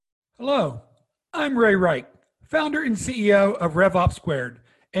Hello, I'm Ray Wright, founder and CEO of RevOps Squared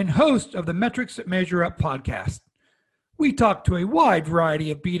and host of the Metrics That Measure Up podcast. We talk to a wide variety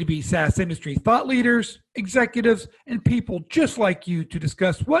of B2B SaaS industry thought leaders, executives, and people just like you to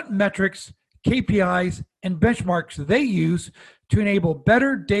discuss what metrics, KPIs, and benchmarks they use to enable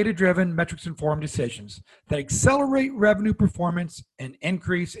better data-driven, metrics-informed decisions that accelerate revenue performance and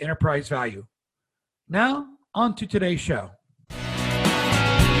increase enterprise value. Now, on to today's show.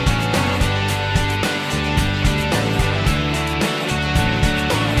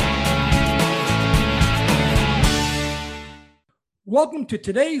 Welcome to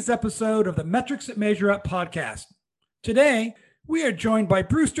today's episode of the Metrics That Measure Up podcast. Today, we are joined by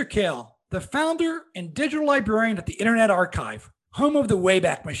Brewster Kahle, the founder and digital librarian at the Internet Archive, home of the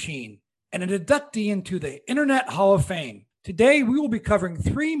Wayback Machine, and an inductee into the Internet Hall of Fame. Today, we will be covering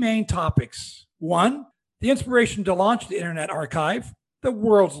three main topics. One, the inspiration to launch the Internet Archive, the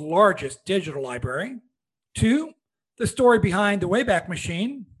world's largest digital library. Two, the story behind the Wayback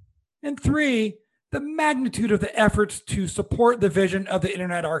Machine. And three, the magnitude of the efforts to support the vision of the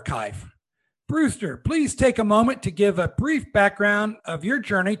Internet Archive. Brewster, please take a moment to give a brief background of your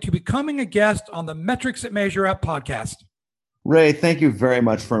journey to becoming a guest on the Metrics That Measure Up podcast. Ray, thank you very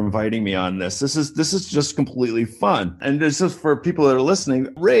much for inviting me on this. This is just completely fun. And this is for people that are listening.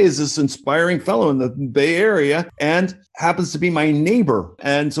 Ray is this inspiring fellow in the Bay Area and happens to be my neighbor.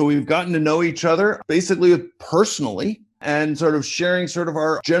 And so we've gotten to know each other basically personally, and sort of sharing sort of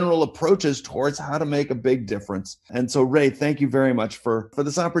our general approaches towards how to make a big difference. And so, Ray, thank you very much for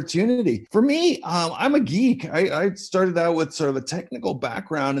this opportunity. For me, I'm a geek. I started out with sort of a technical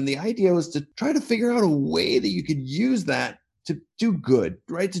background, and the idea was to try to figure out a way that you could use that to do good,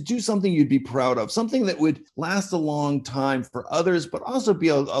 right? To do something you'd be proud of, something that would last a long time for others, but also be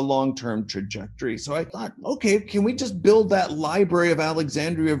a long-term trajectory. So I thought, okay, can we just build that Library of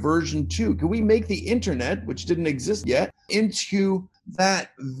Alexandria version 2? Can we make the internet, which didn't exist yet, into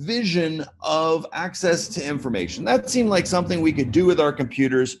that vision of access to information? That seemed like something we could do with our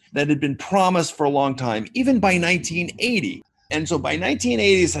computers that had been promised for a long time, even by 1980. And so by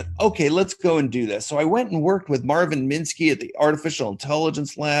 1980, I said, okay, let's go and do this. So I went and worked with Marvin Minsky at the Artificial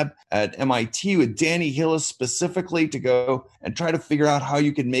Intelligence Lab at MIT with Danny Hillis specifically to go and try to figure out how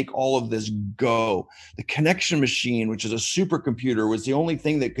you could make all of this go. The connection machine, which is a supercomputer, was the only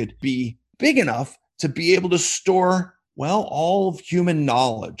thing that could be big enough to be able to store, well, all of human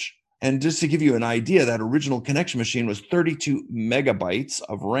knowledge. And just to give you an idea, that original connection machine was 32 megabytes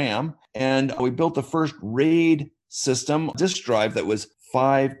of RAM. And we built the first RAID system disk drive that was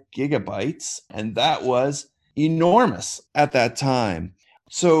 5 gigabytes, and that was enormous at that time.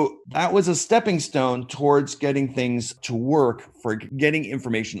 So that was a stepping stone towards getting things to work for getting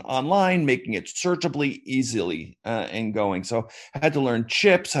information online, making it searchably easily and going. So I had to learn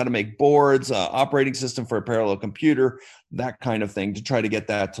chips, how to make boards, operating system for a parallel computer, that kind of thing to try to get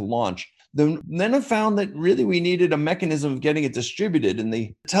that to launch. Then I found that really we needed a mechanism of getting it distributed, and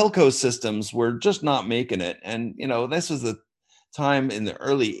the telco systems were just not making it. And, this was the time in the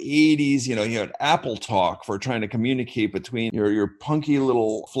early 80s, you had Apple Talk for trying to communicate between your punky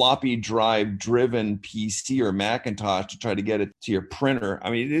little floppy drive driven PC or Macintosh to try to get it to your printer.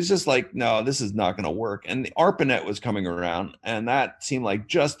 I mean, it's just like, no, this is not going to work. And the ARPANET was coming around, and that seemed like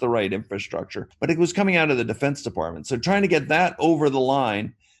just the right infrastructure, but it was coming out of the Defense Department. So trying to get that over the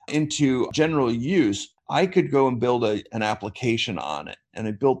line into general use, I could go and build an application on it. And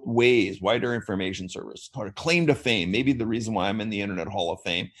I built WAIS, Wider Information Service, called a claim to fame. Maybe the reason why I'm in the Internet Hall of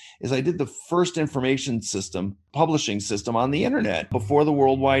Fame is I did the first information system, publishing system on the internet before the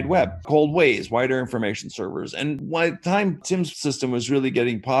World Wide Web, called WAIS, Wider Information Servers. And by the time Tim's system was really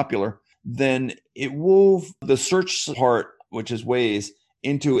getting popular, then it wove the search part, which is WAIS,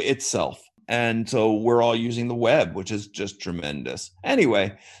 into itself. And so we're all using the web, which is just tremendous.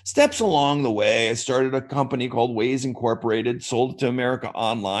 Anyway, steps along the way, I started a company called WAIS Incorporated, sold it to America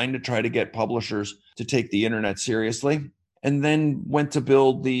Online to try to get publishers to take the internet seriously, and then went to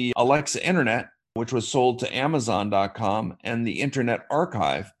build the Alexa Internet, which was sold to Amazon.com, and the Internet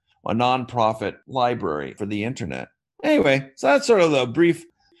Archive, a nonprofit library for the internet. Anyway, so that's sort of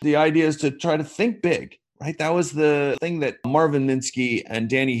the idea is to try to think big. Right? That was the thing that Marvin Minsky and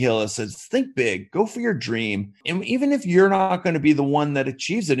Danny Hillis says, think big, go for your dream. And even if you're not going to be the one that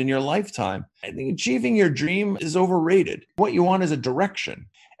achieves it in your lifetime, I think achieving your dream is overrated. What you want is a direction.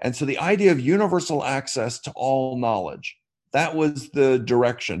 And so the idea of universal access to all knowledge, that was the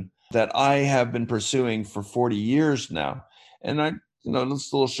direction that I have been pursuing for 40 years now. And it's a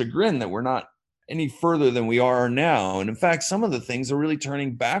little chagrin that we're not any further than we are now. And in fact, some of the things are really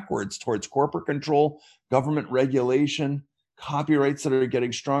turning backwards towards corporate control, government regulation, copyrights that are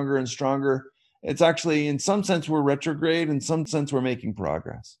getting stronger and stronger. It's actually, in some sense, we're retrograde. In some sense, we're making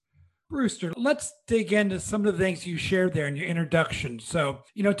progress. Brewster, let's dig into some of the things you shared there in your introduction. So,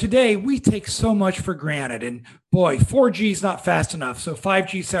 today we take so much for granted. And boy, 4G is not fast enough. So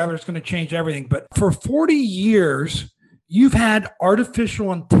 5G cellular is going to change everything. But for 40 years, you've had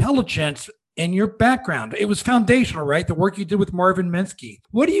artificial intelligence in your background. It was foundational, right? The work you did with Marvin Minsky.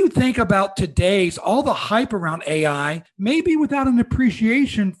 What do you think about today's, all the hype around AI, maybe without an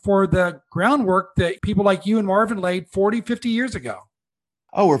appreciation for the groundwork that people like you and Marvin laid 40, 50 years ago?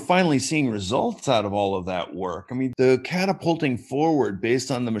 Oh, we're finally seeing results out of all of that work. I mean, the catapulting forward based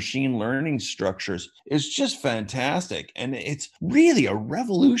on the machine learning structures is just fantastic. And it's really a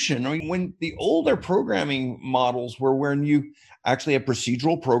revolution. I mean, when the older programming models were when you actually had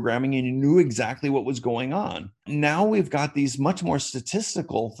procedural programming and you knew exactly what was going on. Now we've got these much more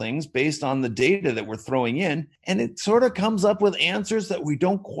statistical things based on the data that we're throwing in. And it sort of comes up with answers that we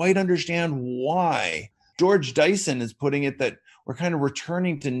don't quite understand why. George Dyson is putting it that we're kind of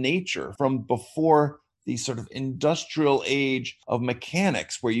returning to nature from before the sort of industrial age of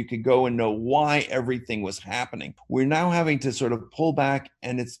mechanics, where you could go and know why everything was happening. We're now having to sort of pull back,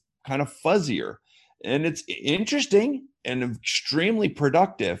 and it's kind of fuzzier. And it's interesting and extremely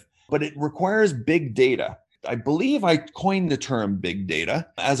productive, but it requires big data. I believe I coined the term big data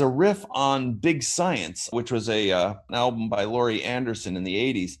as a riff on Big Science, which was an album by Laurie Anderson in the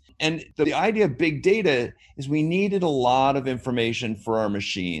 80s. And the idea of big data is we needed a lot of information for our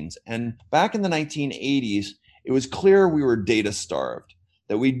machines. And back in the 1980s, it was clear we were data starved,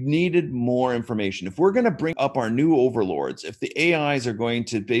 that we needed more information. If we're going to bring up our new overlords, if the AIs are going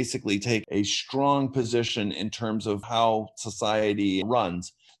to basically take a strong position in terms of how society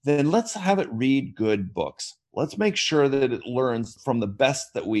runs, then let's have it read good books. Let's make sure that it learns from the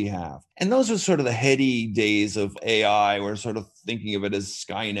best that we have. And those are sort of the heady days of AI. We're sort of thinking of it as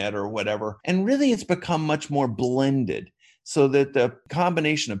Skynet or whatever. And really, it's become much more blended so that the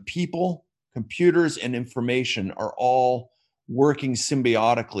combination of people, computers, and information are all working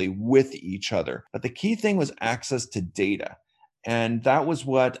symbiotically with each other. But the key thing was access to data. And that was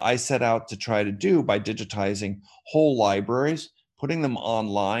what I set out to try to do by digitizing whole libraries, putting them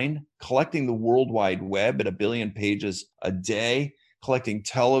online, collecting the World Wide Web at 1 billion pages a day, collecting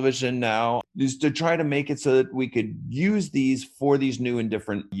television now, is to try to make it so that we could use these for these new and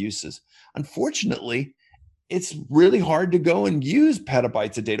different uses. Unfortunately, it's really hard to go and use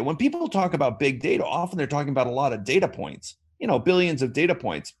petabytes of data. When people talk about big data, often they're talking about a lot of data points, billions of data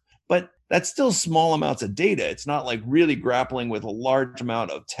points. But that's still small amounts of data. It's not like really grappling with a large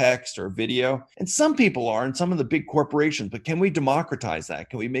amount of text or video. And some people are, and some of the big corporations, but can we democratize that?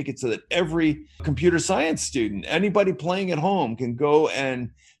 Can we make it so that every computer science student, anybody playing at home, can go and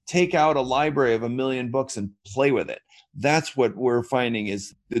take out a library of 1 million books and play with it? That's what we're finding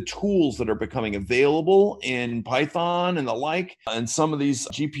is the tools that are becoming available in Python and the like, and some of these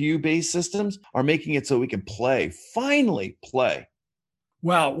GPU-based systems are making it so we can finally play.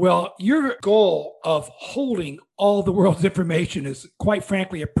 Wow. Well, your goal of holding all the world's information is, quite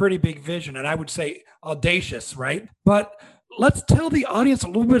frankly, a pretty big vision, and I would say audacious, right? But let's tell the audience a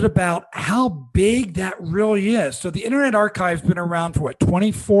little bit about how big that really is. So the Internet Archive's been around for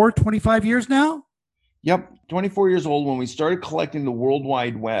 24, 25 years now? Yep, 24 years old when we started collecting the World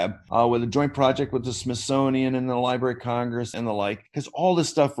Wide Web with a joint project with the Smithsonian and the Library of Congress and the like, because all this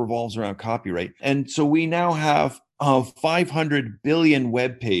stuff revolves around copyright. And so we now have 500 billion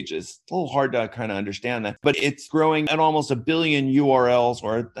web pages. It's a little hard to kind of understand that, but it's growing at almost 1 billion URLs,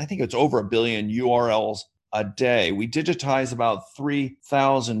 or I think it's over 1 billion URLs a day. We digitize about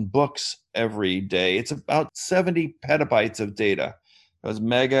 3,000 books every day. It's about 70 petabytes of data. It was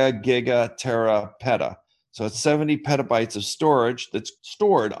mega, giga, tera, peta. So it's 70 petabytes of storage that's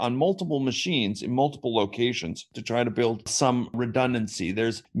stored on multiple machines in multiple locations to try to build some redundancy.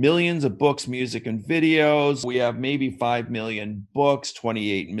 There's millions of books, music, and videos. We have maybe 5 million books,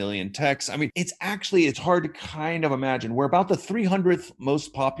 28 million texts. I mean, it's hard to kind of imagine. We're about the 300th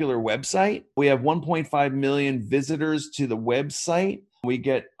most popular website. We have 1.5 million visitors to the website. We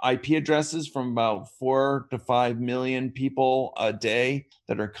get IP addresses from about 4 to 5 million people a day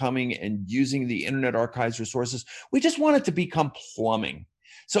that are coming and using the Internet Archive's resources. We just want it to become plumbing.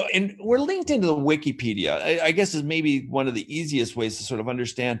 So, and we're linked into the Wikipedia, I guess is maybe one of the easiest ways to sort of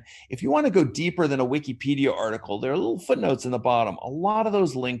understand. If you want to go deeper than a Wikipedia article, there are little footnotes in the bottom. A lot of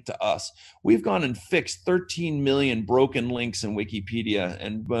those link to us. We've gone and fixed 13 million broken links in Wikipedia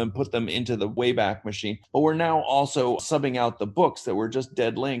and put them into the Wayback Machine. But we're now also subbing out the books that were just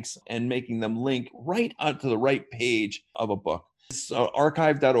dead links and making them link right onto the right page of a book. It's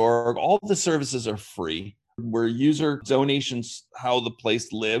archive.org. All the services are free. where user donations, how the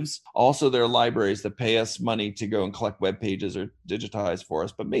place lives. Also, there are libraries that pay us money to go and collect web pages or digitize for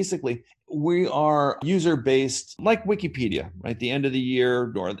us. But basically, we are user-based, like Wikipedia, right? The end of the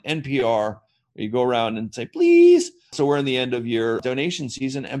year, or NPR, where you go around and say, please. So we're in the end of year donation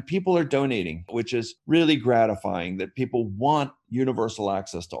season, and people are donating, which is really gratifying that people want universal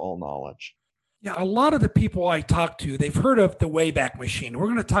access to all knowledge. Yeah, a lot of the people I talk to, they've heard of the Wayback Machine. We're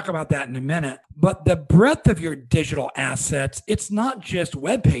going to talk about that in a minute. But the breadth of your digital assets, it's not just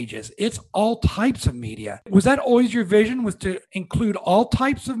web pages, it's all types of media. Was that always your vision, was to include all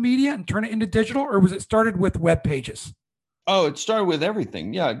types of media and turn it into digital, or was it started with web pages? Oh, it started with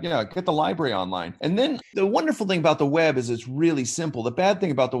everything. Yeah. Get the library online. And then the wonderful thing about the web is it's really simple. The bad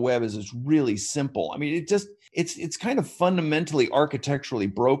thing about the web is it's really simple. I mean, it's kind of fundamentally architecturally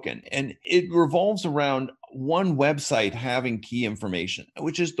broken, and it revolves around one website having key information,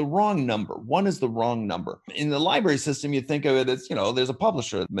 which is the wrong number. One is the wrong number. In the library system, you think of it as, there's a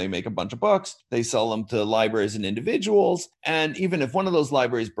publisher. They make a bunch of books. They sell them to libraries and individuals. And even if one of those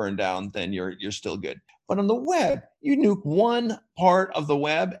libraries burn down, then you're still good. But on the web, you nuke one part of the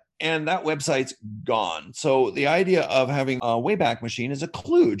web and that website's gone. So the idea of having a Wayback Machine is a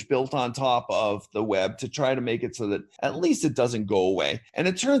kludge built on top of the web to try to make it so that at least it doesn't go away. And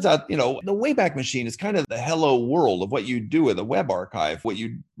it turns out, the Wayback Machine is kind of the hello world of what you do with a web archive. What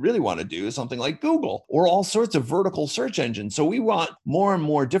you really want to do is something like Google or all sorts of vertical search engines. So we want more and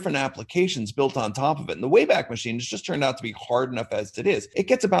more different applications built on top of it. And the Wayback Machine has just turned out to be hard enough as it is. It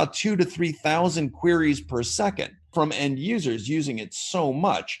gets about 2,000 to 3,000 queries per second from end users using it so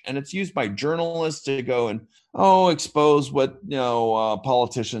much. And it's used by journalists to go and expose what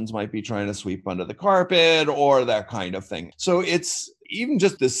politicians might be trying to sweep under the carpet or that kind of thing. So it's even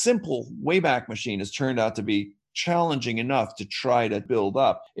just the simple Wayback Machine has turned out to be challenging enough to try to build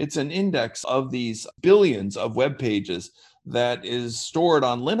up. It's an index of these billions of web pages that is stored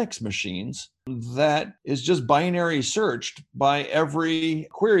on Linux machines that is just binary searched by every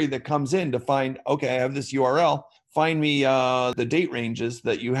query that comes in to find, okay, I have this URL. Find me the date ranges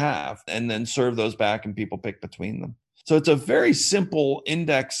that you have, and then serve those back, and people pick between them. So it's a very simple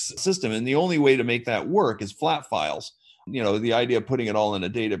index system, and the only way to make that work is flat files. The idea of putting it all in a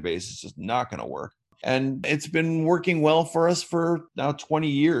database is just not going to work. And it's been working well for us for now 20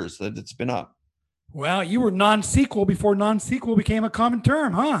 years that it's been up. Well, you were non-SQL before non-SQL became a common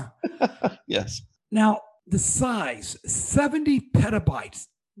term, huh? Yes. Now, the size, 70 petabytes.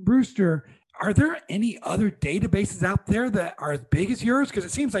 Brewster, are there any other databases out there that are as big as yours? Because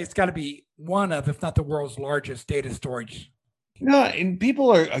it seems like it's got to be one of, if not the world's largest data storage. No, and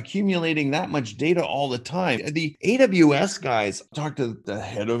people are accumulating that much data all the time. The AWS guys talked to the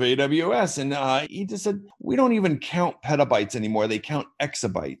head of AWS, and he just said, we don't even count petabytes anymore. They count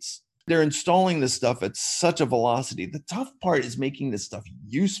exabytes. They're installing this stuff at such a velocity. The tough part is making this stuff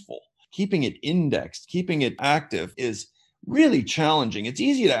useful. Keeping it indexed, keeping it active is really challenging. It's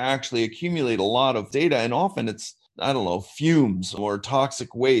easy to actually accumulate a lot of data, and often it's, fumes or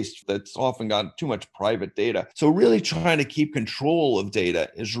toxic waste that's often got too much private data. So really trying to keep control of data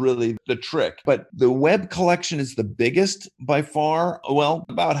is really the trick. But the web collection is the biggest by far. Well,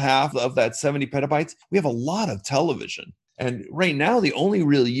 about half of that 70 petabytes. We have a lot of television. And right now, the only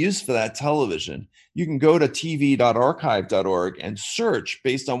real use for that television, you can go to tv.archive.org and search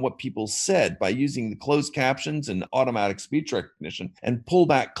based on what people said by using the closed captions and automatic speech recognition and pull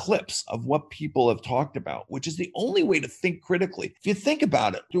back clips of what people have talked about, which is the only way to think critically. If you think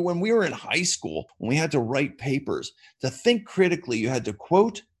about it, when we were in high school, when we had to write papers, to think critically, you had to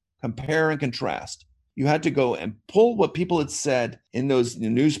quote, compare, and contrast. You had to go and pull what people had said in those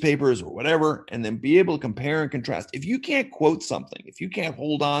newspapers or whatever, and then be able to compare and contrast. If you can't quote something, if you can't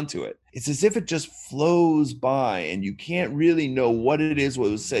hold on to it, it's as if it just flows by and you can't really know what it is, what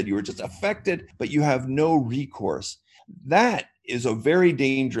was said. You were just affected, but you have no recourse. That is a very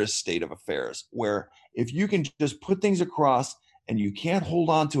dangerous state of affairs, where if you can just put things across and you can't hold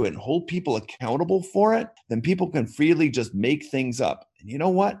on to it and hold people accountable for it, then people can freely just make things up. And you know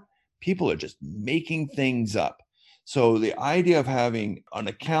what? People are just making things up. So the idea of having an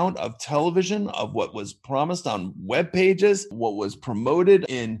account of television of what was promised on web pages, what was promoted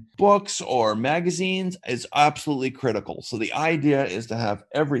in books or magazines is absolutely critical. So the idea is to have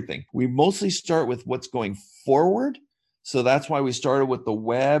everything. We mostly start with what's going forward. So that's why we started with the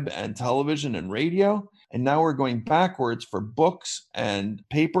web and television and radio. And now we're going backwards for books and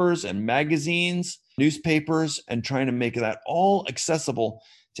papers and magazines, newspapers, and trying to make that all accessible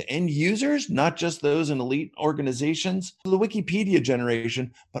to end users, not just those in elite organizations, to the Wikipedia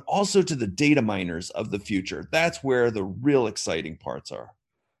generation, but also to the data miners of the future. That's where the real exciting parts are.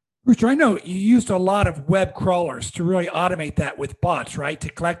 Rooster, I know you used a lot of web crawlers to really automate that with bots, right? To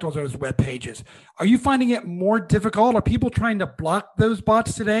collect all those web pages. Are you finding it more difficult? Are people trying to block those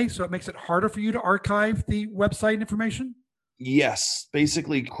bots today so it makes it harder for you to archive the website information? Yes,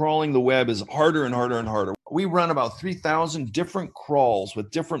 basically crawling the web is harder and harder and harder. We run about 3,000 different crawls with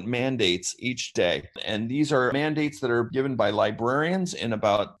different mandates each day. And these are mandates that are given by librarians in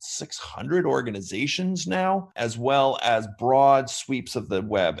about 600 organizations now, as well as broad sweeps of the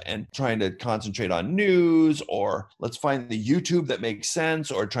web and trying to concentrate on news, or let's find the YouTube that makes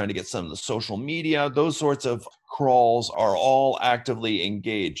sense, or trying to get some of the social media. Those sorts of crawls are all actively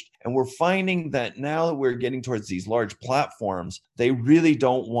engaged. And we're finding that now that we're getting towards these large platforms, they really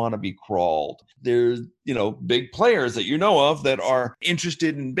don't want to be crawled. There's, big players that you know of that are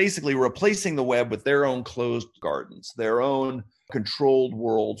interested in basically replacing the web with their own closed gardens, their own controlled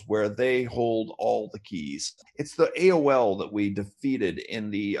worlds where they hold all the keys. It's the AOL that we defeated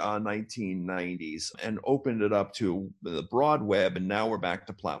in the 1990s and opened it up to the broad web, and now we're back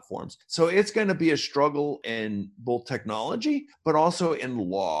to platforms. So it's going to be a struggle in both technology, but also in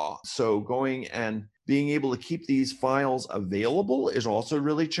law. So going and being able to keep these files available is also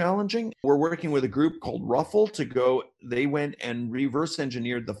really challenging. We're working with a group called Ruffle they went and reverse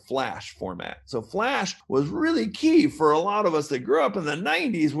engineered the Flash format. So Flash was really key for a lot of us that grew up in the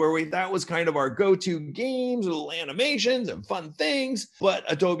 90s, where that was kind of our go-to games, little animations and fun things, but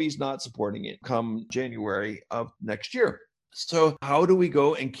Adobe's not supporting it come January of next year. So how do we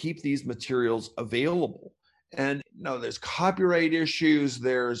go and keep these materials available? And there's copyright issues.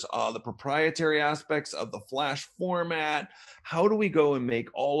 There's the proprietary aspects of the Flash format. How do we go and make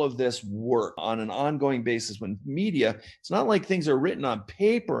all of this work on an ongoing basis when media, it's not like things are written on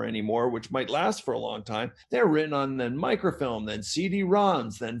paper anymore, which might last for a long time. They're written on then microfilm, then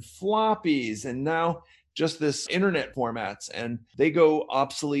CD-ROMs, then floppies, and now just this internet formats, and they go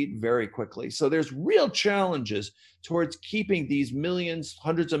obsolete very quickly. So there's real challenges towards keeping these millions,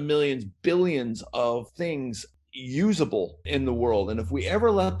 hundreds of millions, billions of things usable in the world. And if we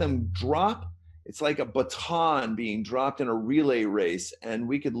ever let them drop, it's like a baton being dropped in a relay race, and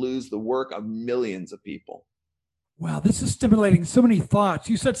we could lose the work of millions of people. Wow, this is stimulating so many thoughts.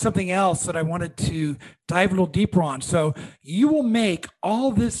 You said something else that I wanted to dive a little deeper on. So you will make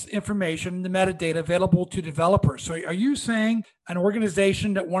all this information, the metadata, available to developers. So are you saying an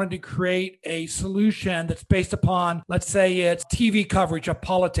organization that wanted to create a solution that's based upon, let's say it's TV coverage of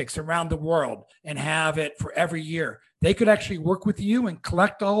politics around the world and have it for every year, they could actually work with you and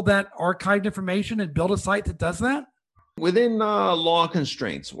collect all that archived information and build a site that does that? Within law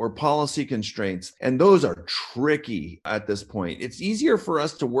constraints or policy constraints, and those are tricky at this point. It's easier for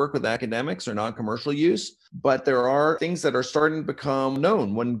us to work with academics or non-commercial use, but there are things that are starting to become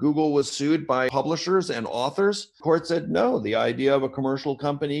known. When Google was sued by publishers and authors, the court said no. The idea of a commercial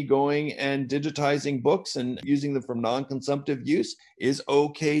company going and digitizing books and using them for non-consumptive use is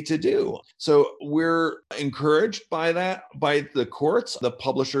okay to do. So we're encouraged by that, by the courts. The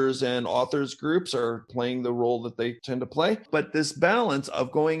publishers and authors groups are playing the role that they tend to play. But this balance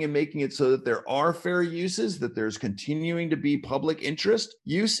of going and making it so that there are fair uses, that there's continuing to be public interest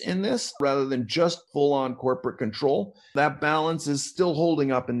use in this rather than just full-on corporate control, that balance is still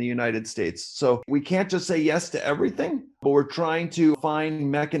holding up in the United States. So we can't just say yes to everything, but we're trying to find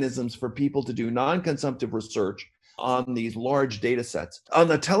mechanisms for people to do non-consumptive research on these large data sets. On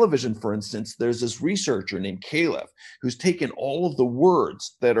the television, for instance, there's this researcher named Kalev who's taken all of the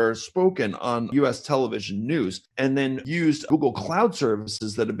words that are spoken on US television news and then used Google Cloud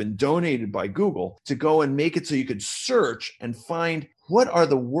services that have been donated by Google to go and make it so you could search and find what are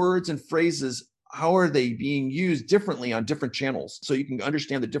the words and phrases, how are they being used differently on different channels? So you can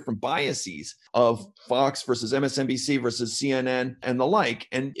understand the different biases of Fox versus MSNBC versus CNN and the like.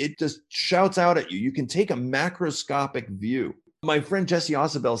 And it just shouts out at you. You can take a macroscopic view. My friend Jesse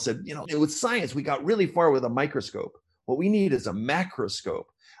Osabel said, with science, we got really far with a microscope. What we need is a macroscope.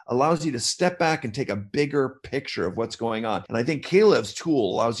 Allows you to step back and take a bigger picture of what's going on. And I think Kalev's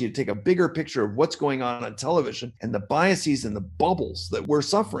tool allows you to take a bigger picture of what's going on television and the biases and the bubbles that we're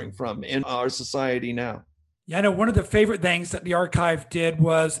suffering from in our society now. Yeah, I know one of the favorite things that the archive did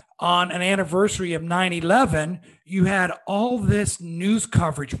was on an anniversary of 9/11, you had all this news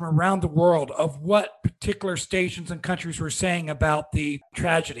coverage from around the world of what particular stations and countries were saying about the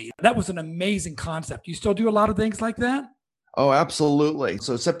tragedy. That was an amazing concept. You still do a lot of things like that? Oh, absolutely.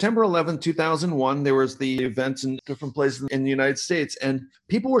 So September 11th, 2001, there was the events in different places in the United States, and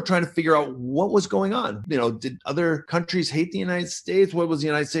people were trying to figure out what was going on. Did other countries hate the United States? What was the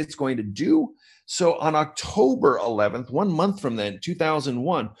United States going to do? So on October 11th, 1 month from then,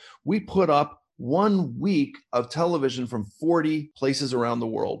 2001, we put up 1 week of television from 40 places around the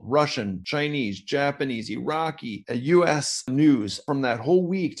world, Russian, Chinese, Japanese, Iraqi, US news from that whole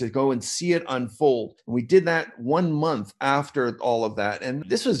week to go and see it unfold. And we did that 1 month after all of that. And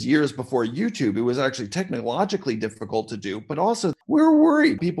this was years before YouTube. It was actually technologically difficult to do, but also we were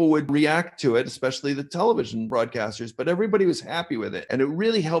worried people would react to it, especially the television broadcasters, but everybody was happy with it. And it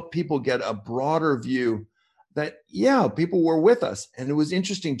really helped people get a broader view that, yeah, people were with us. And it was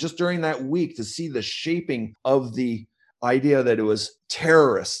interesting just during that week to see the shaping of the idea that it was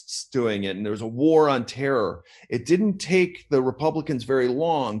terrorists doing it and there was a war on terror. It didn't take the Republicans very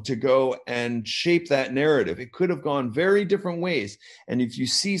long to go and shape that narrative. It could have gone very different ways. And if you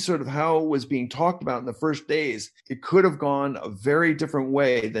see sort of how it was being talked about in the first days, it could have gone a very different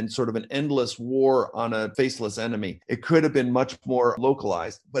way than sort of an endless war on a faceless enemy. It could have been much more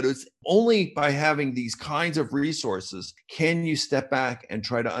localized, but it's only by having these kinds of resources can you step back and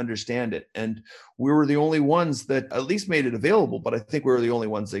try to understand it. And we were the only ones that at least made it available, but I think we were the only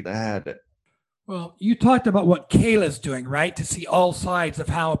ones that had it. Well, you talked about what Kayla's doing, right? To see all sides of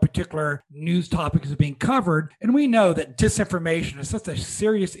how a particular news topic is being covered. And we know that disinformation is such a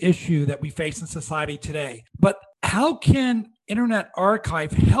serious issue that we face in society today. But how can Internet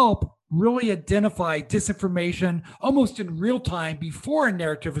Archive help really identify disinformation almost in real time before a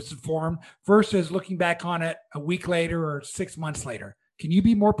narrative is formed versus looking back on it a week later or 6 months later? Can you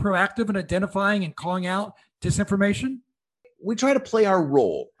be more proactive in identifying and calling out disinformation? We try to play our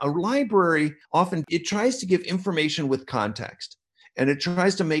role. A library often, it tries to give information with context, and it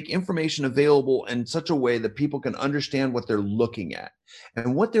tries to make information available in such a way that people can understand what they're looking at.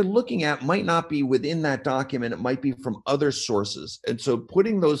 And what they're looking at might not be within that document. It might be from other sources. And so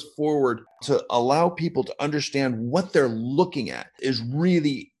putting those forward to allow people to understand what they're looking at is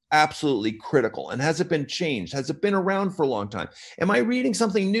really absolutely critical. And has it been changed? Has it been around for a long time? Am I reading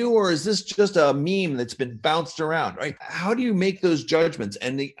something new, or is this just a meme that's been bounced around, right? How do you make those judgments?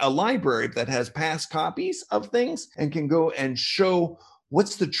 And a library that has past copies of things and can go and show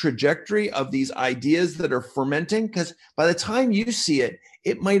what's the trajectory of these ideas that are fermenting? Because by the time you see it,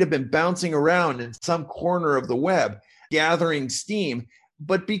 it might have been bouncing around in some corner of the web, gathering steam,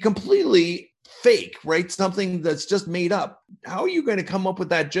 but be completely fake, right? Something that's just made up. How are you going to come up with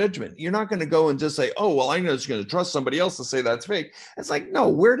that judgment? You're not going to go and just say, oh, well, I'm just going to trust somebody else to say that's fake. It's like, no,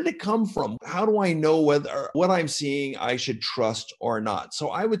 where did it come from? How do I know whether what I'm seeing I should trust or not? So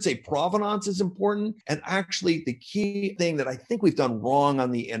I would say provenance is important. And actually, the key thing that I think we've done wrong on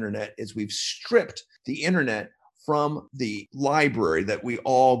the internet is we've stripped the internet from the library that we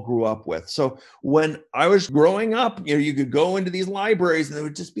all grew up with. So when I was growing up, you could go into these libraries and there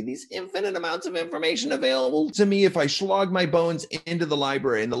would just be these infinite amounts of information available to me if I slogged my bones into the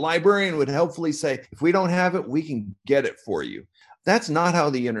library. And the librarian would helpfully say, if we don't have it, we can get it for you. That's not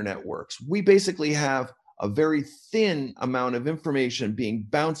how the internet works. We basically have a very thin amount of information being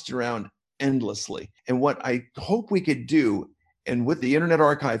bounced around endlessly. And what I hope we could do, and what the Internet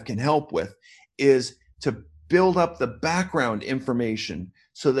Archive can help with, is to build up the background information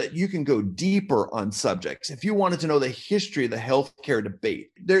so that you can go deeper on subjects. If you wanted to know the history of the healthcare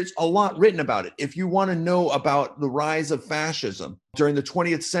debate, there's a lot written about it. If you want to know about the rise of fascism during the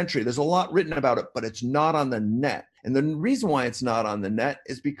 20th century, there's a lot written about it, but it's not on the net. And the reason why it's not on the net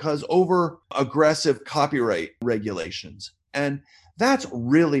is because over aggressive copyright regulations. And that's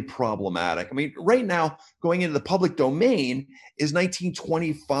really problematic. I mean, right now, going into the public domain is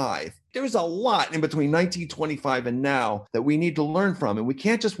 1925. There's a lot in between 1925 and now that we need to learn from. And we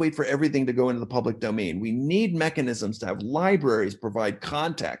can't just wait for everything to go into the public domain. We need mechanisms to have libraries provide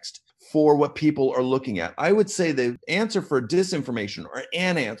context for what people are looking at. I would say the answer for disinformation, or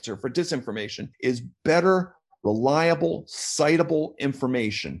an answer for disinformation, is better, reliable, citable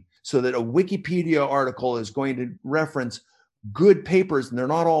information, so that a Wikipedia article is going to reference good papers and they're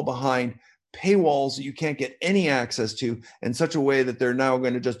not all behind paywalls that you can't get any access to in such a way that they're now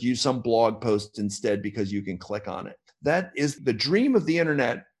going to just use some blog post instead because you can click on it. That is the dream of the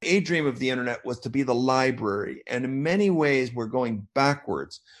internet. A dream of the internet was to be the library. And in many ways, we're going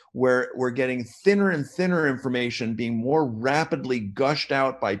backwards, where we're getting thinner and thinner information being more rapidly gushed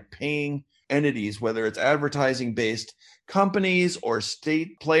out by paying entities, whether it's advertising-based companies or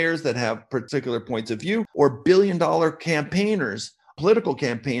state players that have particular points of view, or billion-dollar campaigners, political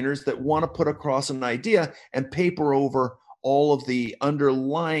campaigners that want to put across an idea and paper over all of the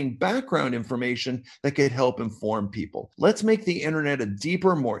underlying background information that could help inform people. Let's make the internet a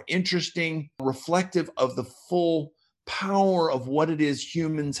deeper, more interesting, reflective of the full power of what it is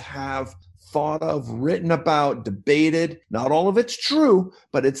humans have thought of, written about, debated. Not all of it's true,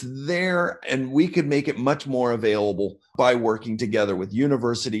 but it's there, and we could make it much more available by working together with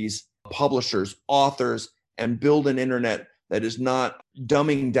universities, publishers, authors, and build an internet that is not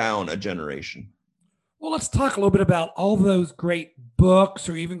dumbing down a generation. Well, let's talk a little bit about all those great books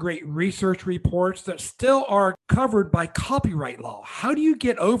or even great research reports that still are covered by copyright law. How do you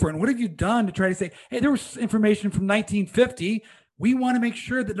get over, and what have you done to try to say, hey, there was information from 1950. We want to make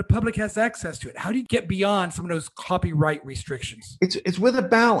sure that the public has access to it. How do you get beyond some of those copyright restrictions? It's with a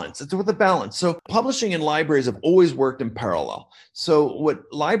balance. It's with a balance. So publishing and libraries have always worked in parallel. So what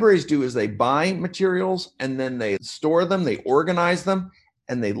libraries do is they buy materials and then they store them, they organize them,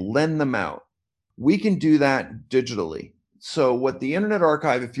 and they lend them out. We can do that digitally. So what the Internet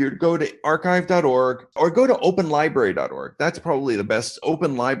Archive, if you go to archive.org or go to openlibrary.org, that's probably the best,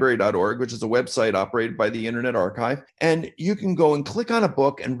 openlibrary.org, which is a website operated by the Internet Archive. And you can go and click on a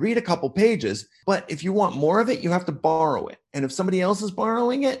book and read a couple pages. But if you want more of it, you have to borrow it. And if somebody else is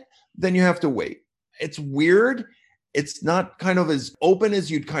borrowing it, then you have to wait. It's weird. It's not kind of as open as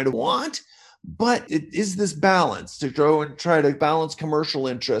you'd kind of want. But it is this balance to go and try to balance commercial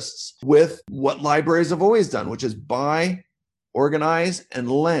interests with what libraries have always done, which is buy, organize, and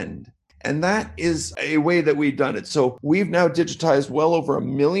lend. And that is a way that we've done it. So we've now digitized well over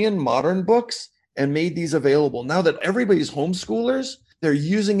 1 million modern books and made these available. Now that everybody's homeschoolers, they're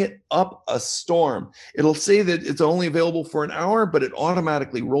using it up a storm. It'll say that it's only available for an hour, but it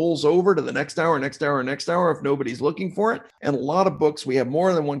automatically rolls over to the next hour, next hour, next hour if nobody's looking for it. And a lot of books, we have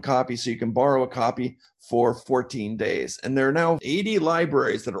more than one copy, so you can borrow a copy for 14 days. And there are now 80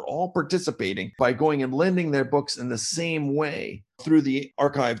 libraries that are all participating by going and lending their books in the same way through the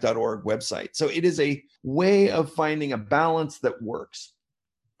archive.org website. So it is a way of finding a balance that works.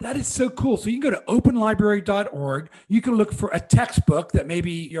 That is so cool. So you can go to openlibrary.org. You can look for a textbook that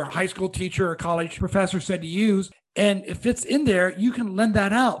maybe your high school teacher or college professor said to use. And if it's in there, you can lend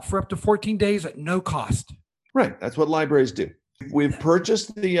that out for up to 14 days at no cost. Right. That's what libraries do. We've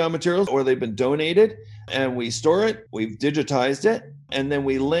purchased the materials or they've been donated and we store it. We've digitized it. And then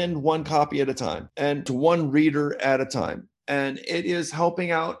we lend one copy at a time and to one reader at a time. And it is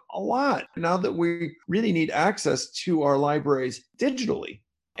helping out a lot now that we really need access to our libraries digitally.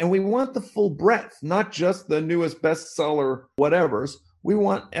 And we want the full breadth, not just the newest bestseller, whatevers. We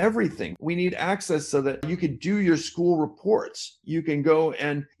want everything. We need access so that you can do your school reports. You can go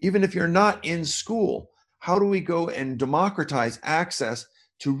and even if you're not in school, how do we go and democratize access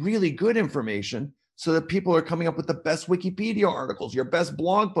to really good information so that people are coming up with the best Wikipedia articles, your best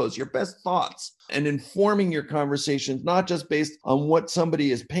blog posts, your best thoughts, and informing your conversations, not just based on what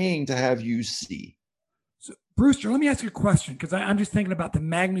somebody is paying to have you see. So, Brewster, let me ask you a question because I'm just thinking about the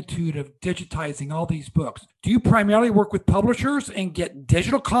magnitude of digitizing all these books. Do you primarily work with publishers and get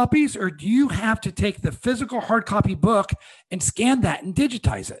digital copies, or do you have to take the physical hard copy book and scan that and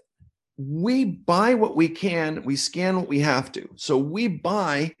digitize it? We buy what we can, we scan what we have to. So we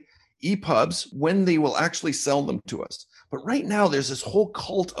buy EPUBs when they will actually sell them to us. But right now, there's this whole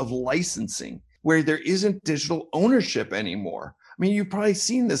cult of licensing where there isn't digital ownership anymore. I mean, you've probably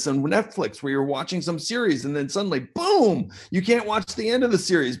seen this on Netflix where you're watching some series and then suddenly, boom, you can't watch the end of the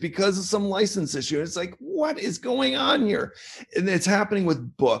series because of some license issue. It's like, what is going on here? And it's happening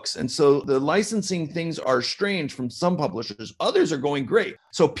with books. And so the licensing things are strange from some publishers. Others are going great.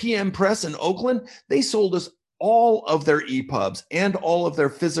 So PM Press in Oakland, they sold us all of their EPUBs and all of their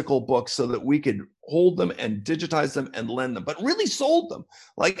physical books so that we could hold them and digitize them and lend them, but really sold them,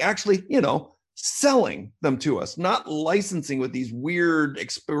 like actually, selling them to us, not licensing with these weird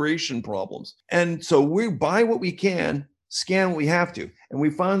expiration problems. And so we buy what we can, scan what we have to. And we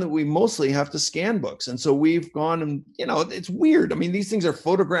found that we mostly have to scan books. And so we've gone and, it's weird. I mean, these things are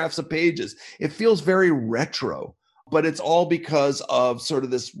photographs of pages. It feels very retro, but it's all because of sort of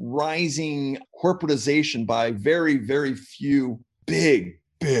this rising corporatization by very, very few big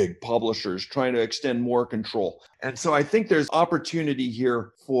publishers trying to extend more control. And so I think there's opportunity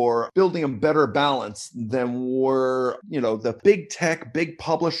here for building a better balance than the big tech, big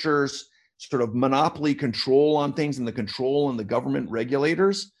publishers sort of monopoly control on things and the control and the government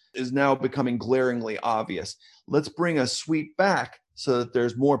regulators is now becoming glaringly obvious. Let's bring a sweep back so that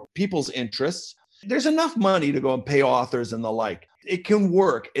there's more people's interests. There's enough money to go and pay authors and the like. It can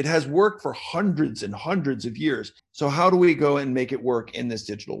work. It has worked for hundreds and hundreds of years. So how do we go and make it work in this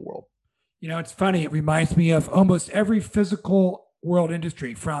digital world? It's funny. It reminds me of almost every physical world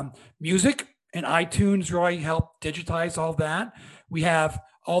industry, from music, and iTunes really helped digitize all that. We have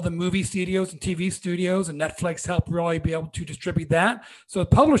all the movie studios and TV studios, and Netflix helped really be able to distribute that. So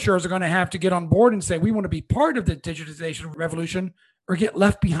publishers are going to have to get on board and say, we want to be part of the digitization revolution or get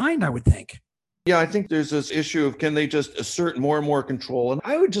left behind, I would think. Yeah, I think there's this issue of can they just assert more and more control? And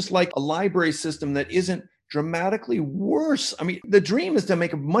I would just like a library system that isn't dramatically worse. I mean, the dream is to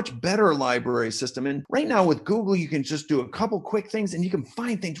make a much better library system. And right now with Google, you can just do a couple quick things and you can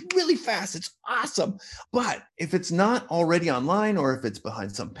find things really fast. It's awesome. But if it's not already online or if it's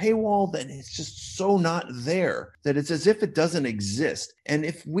behind some paywall, then it's just so not there that it's as if it doesn't exist. And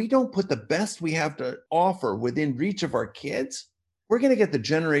if we don't put the best we have to offer within reach of our kids, we're going to get the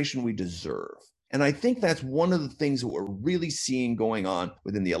generation we deserve. And I think that's one of the things that we're really seeing going on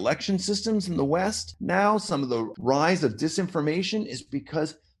within the election systems in the West. Now, some of the rise of disinformation is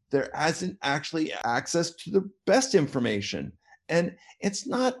because there isn't actually access to the best information. And it's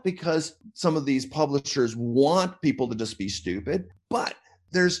not because some of these publishers want people to just be stupid, but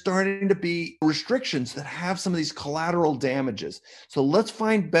there's starting to be restrictions that have some of these collateral damages. So let's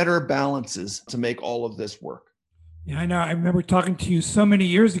find better balances to make all of this work. Yeah, I know. I remember talking to you so many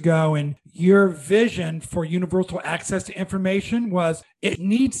years ago, and your vision for universal access to information was it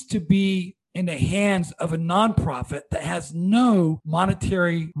needs to be in the hands of a nonprofit that has no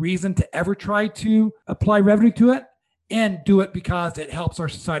monetary reason to ever try to apply revenue to it, and do it because it helps our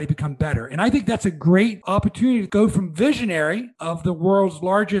society become better. And I think that's a great opportunity to go from visionary of the world's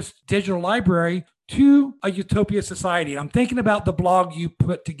largest digital library to a utopia society. I'm thinking about the blog you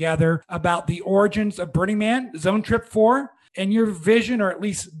put together about the origins of Burning Man, Zone Trip 4, and your vision, or at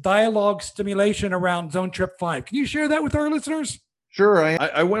least dialogue stimulation around Zone Trip 5. Can you share that with our listeners? Sure.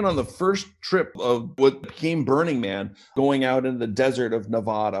 I went on the first trip of what became Burning Man, going out in the desert of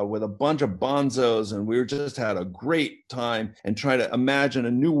Nevada with a bunch of bonzos, and we just had a great time and trying to imagine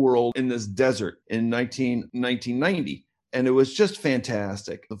a new world in this desert in 1990. And it was just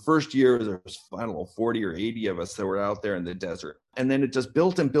fantastic. The first year, there was, 40 or 80 of us that were out there in the desert. And then it just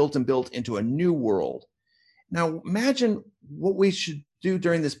built and built and built into a new world. Now, imagine what we should do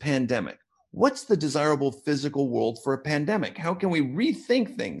during this pandemic. What's the desirable physical world for a pandemic? How can we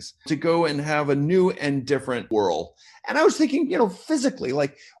rethink things to go and have a new and different world? And I was thinking, physically,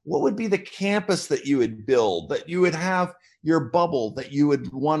 like what would be the campus that you would build, that you would have your bubble that you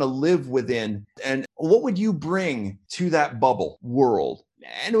would want to live within? And what would you bring to that bubble world?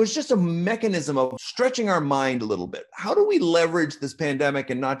 And it was just a mechanism of stretching our mind a little bit. How do we leverage this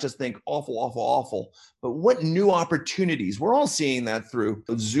pandemic and not just think awful, awful, awful, but what new opportunities? We're all seeing that through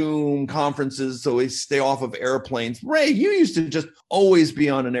Zoom conferences, so we stay off of airplanes. Ray, you used to just always be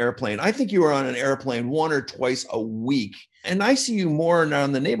on an airplane. I think you were on an airplane one or twice a week. And I see you more now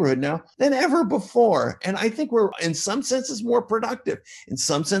in the neighborhood now than ever before. And I think we're, in some senses, more productive. In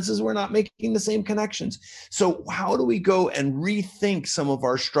some senses, we're not making the same connections. So how do we go and rethink some of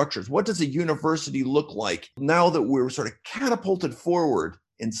our structures? What does a university look like now that we're sort of catapulted forward,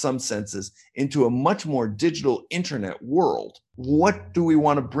 in some senses, into a much more digital internet world? What do we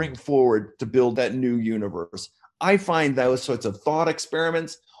want to bring forward to build that new universe? I find those sorts of thought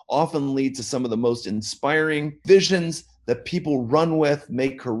experiments often lead to some of the most inspiring visions that people run with,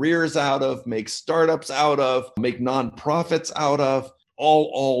 make careers out of, make startups out of, make nonprofits out of,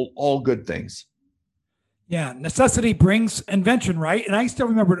 all good things. Yeah, necessity brings invention, right? And I still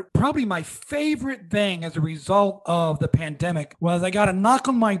remember probably my favorite thing as a result of the pandemic was I got a knock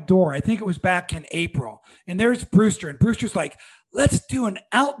on my door. I think it was back in April. And there's Brewster. And Brewster's like, let's do an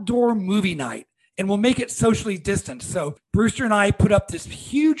outdoor movie night and we'll make it socially distant. So Brewster and I put up this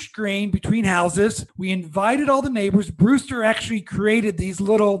huge screen between houses. We invited all the neighbors. Brewster actually created these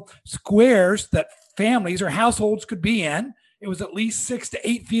little squares that families or households could be in. It was at least 6 to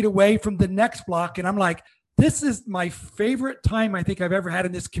 8 feet away from the next block. And I'm like, this is my favorite time I think I've ever had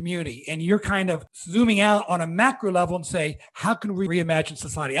in this community. And you're kind of zooming out on a macro level and say, how can we reimagine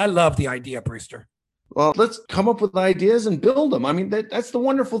society? I love the idea, Brewster. Well, let's come up with ideas and build them. I mean, that's the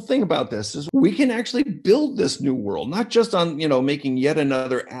wonderful thing about this is we can actually build this new world, not just on, making yet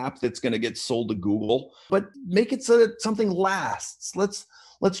another app that's going to get sold to Google, but make it so that something lasts.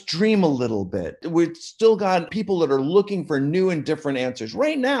 Let's dream a little bit. We've still got people that are looking for new and different answers.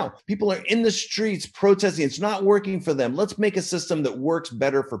 Right now, people are in the streets protesting. It's not working for them. Let's make a system that works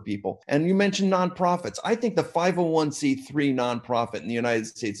better for people. And you mentioned nonprofits. I think the 501c3 nonprofit in the United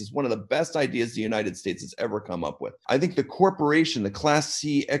States is one of the best ideas the United States has ever come up with. I think the corporation, the Class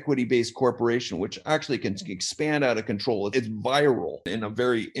C equity-based corporation, which actually can expand out of control, it's viral in a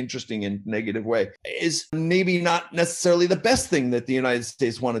very interesting and negative way, is maybe not necessarily the best thing that the United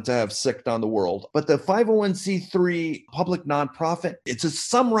States wanted to have sicked on the world. But the 501c3 public nonprofit, it's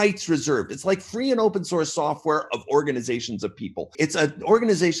some rights reserved. It's like free and open source software of organizations of people. It's an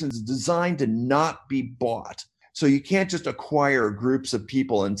organization that's designed to not be bought. So you can't just acquire groups of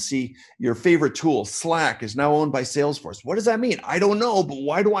people and see your favorite tool, Slack, is now owned by Salesforce. What does that mean? I don't know, but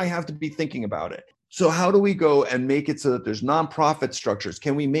why do I have to be thinking about it? So how do we go and make it so that there's nonprofit structures?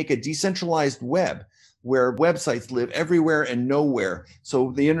 Can we make a decentralized web where websites live everywhere and nowhere.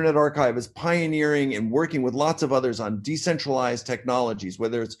 So the Internet Archive is pioneering and working with lots of others on decentralized technologies,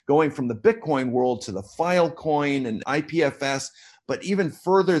 whether it's going from the Bitcoin world to the Filecoin and IPFS, but even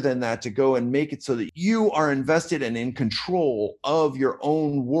further than that, to go and make it so that you are invested and in control of your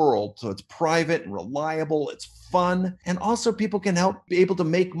own world. So it's private and reliable, it's fun, and also people can help be able to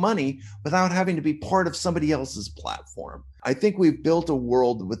make money without having to be part of somebody else's platform. I think we've built a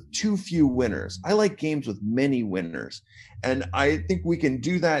world with too few winners. I like games with many winners. And I think we can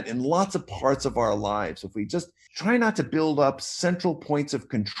do that in lots of parts of our lives. If we just try not to build up central points of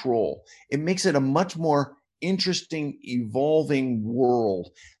control, it makes it a much more interesting, evolving world.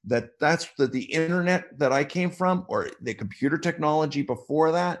 That's the internet that I came from, or the computer technology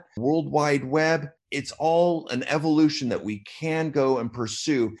before that, World Wide Web. It's all an evolution that we can go and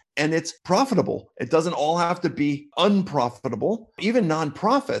pursue, and it's profitable. It doesn't all have to be unprofitable. Even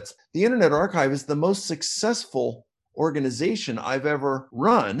nonprofits, the Internet Archive is the most successful organization I've ever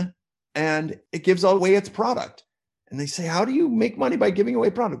run, and it gives away its product. And they say, how do you make money by giving away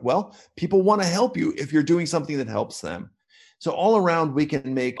product? Well, people want to help you if you're doing something that helps them. So all around, we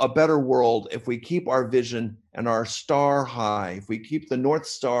can make a better world if we keep our vision and our star high. If we keep the North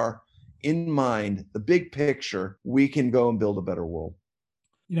Star in mind, the big picture, we can go and build a better world.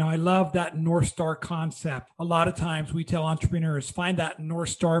 You know, I love that North Star concept. A lot of times we tell entrepreneurs, find that North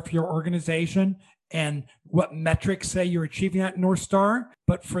Star for your organization and what metrics say you're achieving that North Star.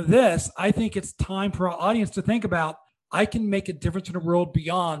 But for this, I think it's time for our audience to think about, I can make a difference in the world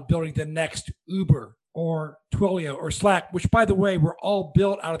beyond building the next Uber or Twilio or Slack, which, by the way, were all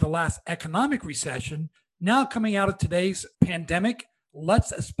built out of the last economic recession. Now coming out of today's pandemic,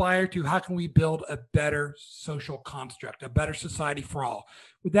 let's aspire to how can we build a better social construct, a better society for all.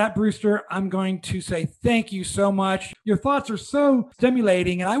 With that, Brewster, I'm going to say thank you so much. Your thoughts are so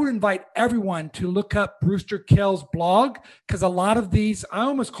stimulating, and I would invite everyone to look up Brewster Kahl's blog, because a lot of these, I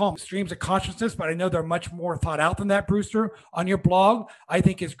almost call them streams of consciousness, but I know they're much more thought out than that, Brewster. On your blog, I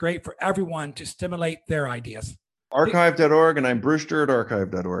think is great for everyone to stimulate their ideas. Archive.org, and I'm Brewster at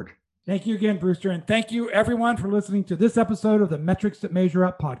archive.org. Thank you again, Brewster. And thank you, everyone, for listening to this episode of the Metrics That Measure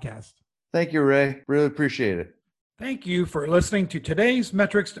Up podcast. Thank you, Ray. Really appreciate it. Thank you for listening to today's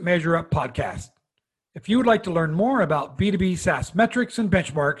Metrics That Measure Up podcast. If you would like to learn more about B2B SaaS metrics and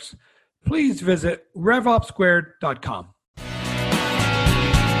benchmarks, please visit RevOpSquared.com.